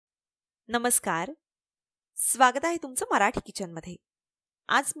नमस्कार. स्वागत आहे तुमचं मराठी किचनमध्ये.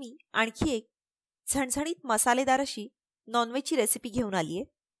 आज मी आणखी एक झणझणीत मसालेदार अशी नॉनव्हेजची रेसिपी घेऊन आली आहे.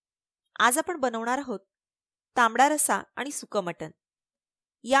 आज आपण बनवणार आहोत तांबडा रस्सा आणि सुक्क मटण.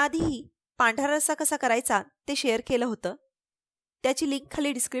 याआधीही पांढरा रस्सा कसा करायचा ते शेअर केलं होतं. त्याची लिंक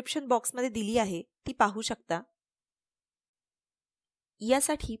खाली डिस्क्रिप्शन बॉक्समध्ये दिली आहे, ती पाहू शकता.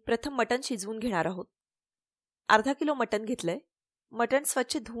 यासाठी प्रथम मटण शिजवून घेणार आहोत. अर्धा किलो मटण घेतलंय. मटण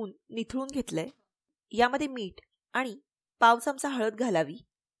स्वच्छ धुवून निथळून घेतलंय. यामध्ये मीठ आणि पाव चमचा हळद घालावी.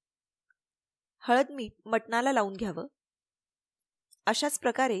 हळद मीठ मटणाला लावून घ्यावं. अशाच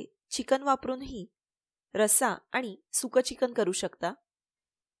प्रकारे चिकन वापरूनही रस्सा आणि सुकं चिकन करू शकता.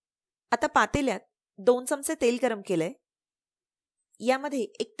 आता पातेल्यात 2 चमचे तेल गरम केलंय. यामध्ये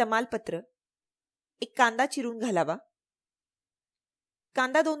एक तमालपत्र, एक कांदा चिरून घालावा.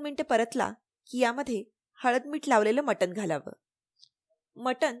 कांदा 2 मिनिटे परतला की यामध्ये हळद मीठ लावलेलं मटण घालावं.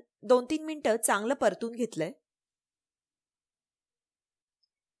 मटण 2-3 मिनिटं चांगलं परतून घेतलंय.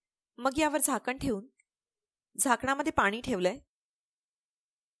 मग यावर झाकण ठेवून झाकणामध्ये पाणी ठेवलंय.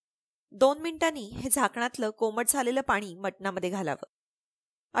 2 मिनिटांनी हे झाकणातलं कोमट झालेलं पाणी मटणामध्ये घालावं.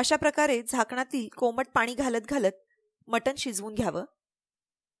 अशा प्रकारे झाकणातील कोमट पाणी घालत घालत मटण शिजवून घ्यावं.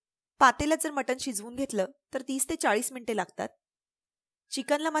 पातेल्यात जर मटण शिजवून घेतलं तर 30 ते 40 मिनिटे लागतात.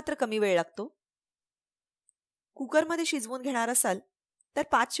 चिकनला मात्र कमी वेळ लागतो. कुकरमध्ये शिजवून घेणार असाल तर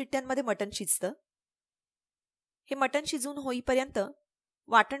 5 शिट्ट्यांमध्ये मटण शिजतं. हे मटण शिजवून होईपर्यंत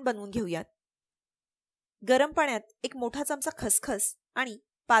वाटण बनवून घेऊयात. गरम पाण्यात एक मोठा चमचा खसखस आणि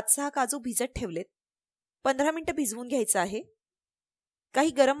 5-6 काजू भिजत ठेवलेत. 15 मिनिटं भिजवून घ्यायचं आहे.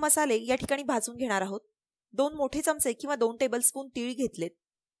 काही गरम मसाले या ठिकाणी भाजून घेणार आहोत. 2 मोठे चमचे किंवा 2 टेबलस्पून तीळ घेतलेत.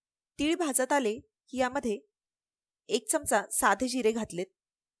 तीळ भाजत आले की यामध्ये 1 चमचा साधे जिरे घातलेत.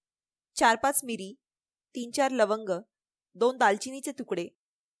 4-5 मिरी, 3-4 लवंग, 2 दालचिनीचे तुकडे,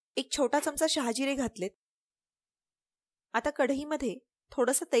 एक छोटा चमचा शहाजिरे घातलेत. आता कढईमध्ये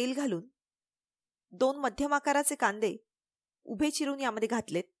थोडंसं तेल घालून 2 मध्यम आकाराचे कांदे उभे चिरून यामध्ये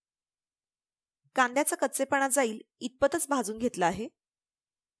घातलेत. कांद्याचा कच्चेपणा जाईल इतपतच भाजून घेतला आहे.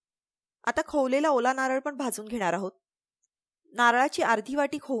 आता खोवलेला ओला नारळ पण भाजून घेणार आहोत. नारळाची अर्धी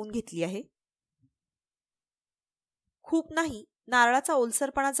वाटी खोवून घेतली आहे. खूप नाही, नारळाचा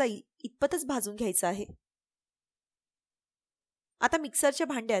ओलसरपणा जाईल इतपतच भाजून घ्यायचा आहे. आता मिक्सरच्या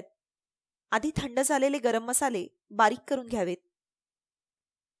भांड्यात आधी थंड झालेले गरम मसाले बारीक करून घ्यावेत.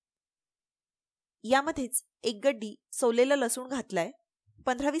 यामध्येच 1 गड्डी सोललेलं लसूण घातलाय.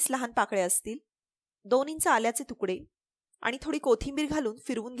 15-20 लहान पाकळ्या असतील. 2 इंच आल्याचे तुकडे आणि थोडी कोथिंबीर घालून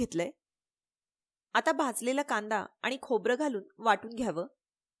फिरवून घेतलंय. आता भाजलेला कांदा आणि खोबरं घालून वाटून घ्यावं.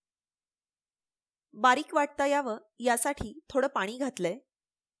 बारीक वाटता यावं यासाठी थोडं पाणी घातलंय.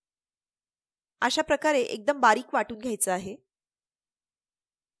 अशा प्रकारे एकदम बारीक वाटून घ्यायचं आहे.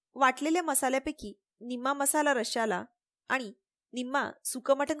 वाटलेल्या मसाल्यापैकी निम्मा मसाला रश्श्याला आणि निम्मा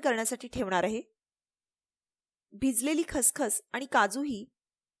सुकं मटण करण्यासाठी ठेवणार आहे. भिजलेली खसखस आणि काजूही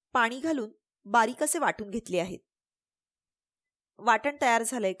पाणी घालून बारीक असे वाटून घेतले आहेत. वाटण तयार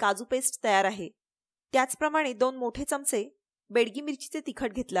झालंय. काजू पेस्ट तयार आहे. त्याचप्रमाणे 2 मोठे चमचे बेडगी मिरचीचे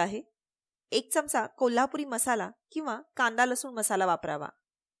तिखट घेतलं आहे. 1 चमचा कोल्हापुरी मसाला किंवा कांदा लसूण मसाला वापरावा.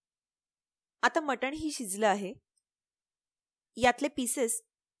 आता मटण ही शिजलं आहे. यातले पीसेस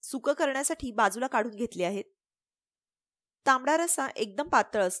सुकं करण्यासाठी बाजूला काढून घेतले आहेत. तांबडा रस्सा एकदम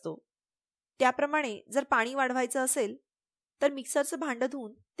पातळ असतो. त्याप्रमाणे जर पाणी वाढवायचं असेल तर मिक्सरचं भांडं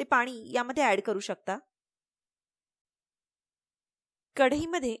धुवून ते पाणी यामध्ये ॲड करू शकता.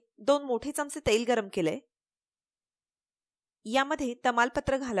 कढईमध्ये 2 मोठे चमचे तेल गरम केलंय. यामध्ये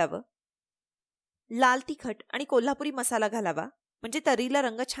तमालपत्र घालावं. लाल तिखट आणि कोल्हापुरी मसाला घालावा, म्हणजे तर्रीला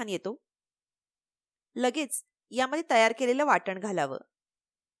रंग छान येतो. लगेच यामध्ये तयार केलेलं वाटण घालावं.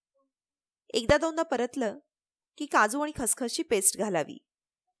 एकदा दोनदा परतलं की काजू आणि खसखसची पेस्ट घालावी.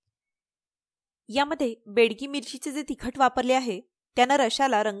 यामध्ये बेडगी मिरचीचे जे तिखट वापरले आहे त्यानं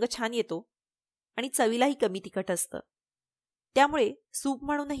रश्शाला रंग छान येतो आणि चवीलाही कमी तिखट असतं. त्यामुळे सूप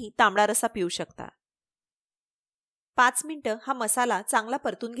म्हणूनही तांबडा रस्सा पिऊ शकता. 5 मिनिटं हा मसाला चांगला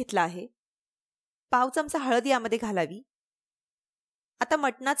परतून घेतला आहे. पाव चमचा हळद यामध्ये घालावी. आता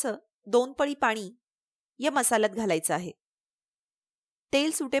मटणाचं 2 पळी पाणी या मसाल्यात घालायचं आहे.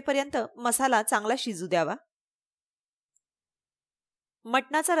 तेल सुटेपर्यंत मसाला चांगला शिजू द्यावा.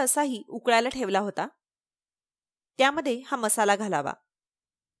 मटणाचा रस्साही उकळायला ठेवला होता. त्यामध्ये हा मसाला घालावा.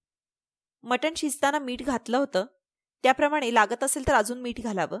 मटण शिजताना मीठ घातलं होतं, त्याप्रमाणे लागत असेल तर अजून मीठ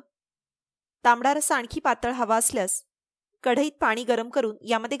घालावं. तांबडा रस्सा आणखी पातळ हवा असल्यास कढईत पाणी गरम करून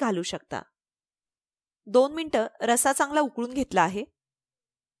यामध्ये घालू शकता. 2 मिनिटं रस्सा चांगला उकळून घेतला आहे.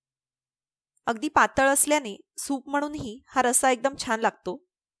 अगदी पातळ असल्याने सूप म्हणूनही हा रस्सा एकदम छान लागतो.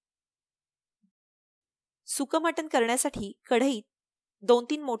 सुकं मटण करण्यासाठी कढईत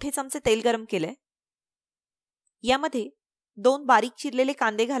 2-3 मोठे चमचे तेल गरम केले. यामध्ये 2 बारीक चिरलेले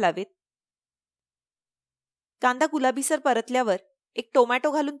कांदे घालावेत. कांदा गुलाबीसर परतल्यावर एक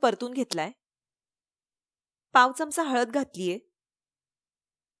टोमॅटो घालून परतून घेतलाय. पाव चमचा हळद घातलीये.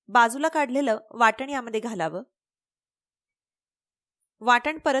 बाजूला काढलेलं वाटण यामध्ये घालावं.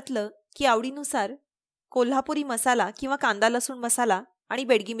 वाटण परतलं की आवडीनुसार कोल्हापुरी मसाला किंवा कांदा लसूण मसाला आणि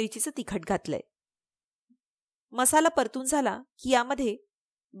बेडगी मिरचीचं तिखट घातलंय. मसाला परतून झाला की यामध्ये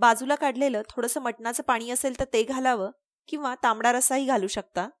बाजूला काढलेलं थोडंसं मटणाचं पाणी असेल तर ते घालावं किंवा तांबडा रस्साही घालू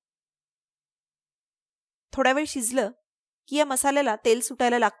शकता. थोडा वेळ शिजलं की या मसाल्याला तेल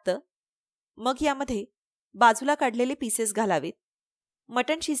सुटायला लागतं. मग यामध्ये बाजूला काढलेले पीसेस घालावेत.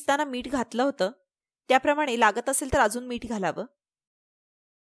 मटण शिजताना मीठ घातलं होतं, त्याप्रमाणे लागत असेल तर अजून मीठ घालावं.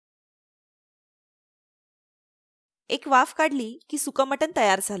 एक वाफ काढली की सुकं मटण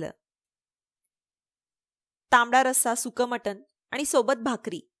तयार झालं. तांबडा रस्सा, सुकं मटण आणि सोबत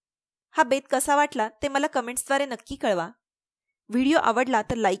भाकरी. हा बेत कसा वाटला ते मला कमेंट्सद्वारे नक्की कळवा. व्हिडिओ आवडला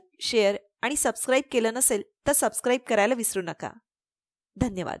तर लाईक, शेअर आणि सबस्क्राईब केलं नसेल तर सबस्क्राईब करायला विसरू नका.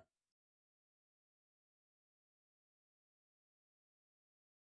 धन्यवाद.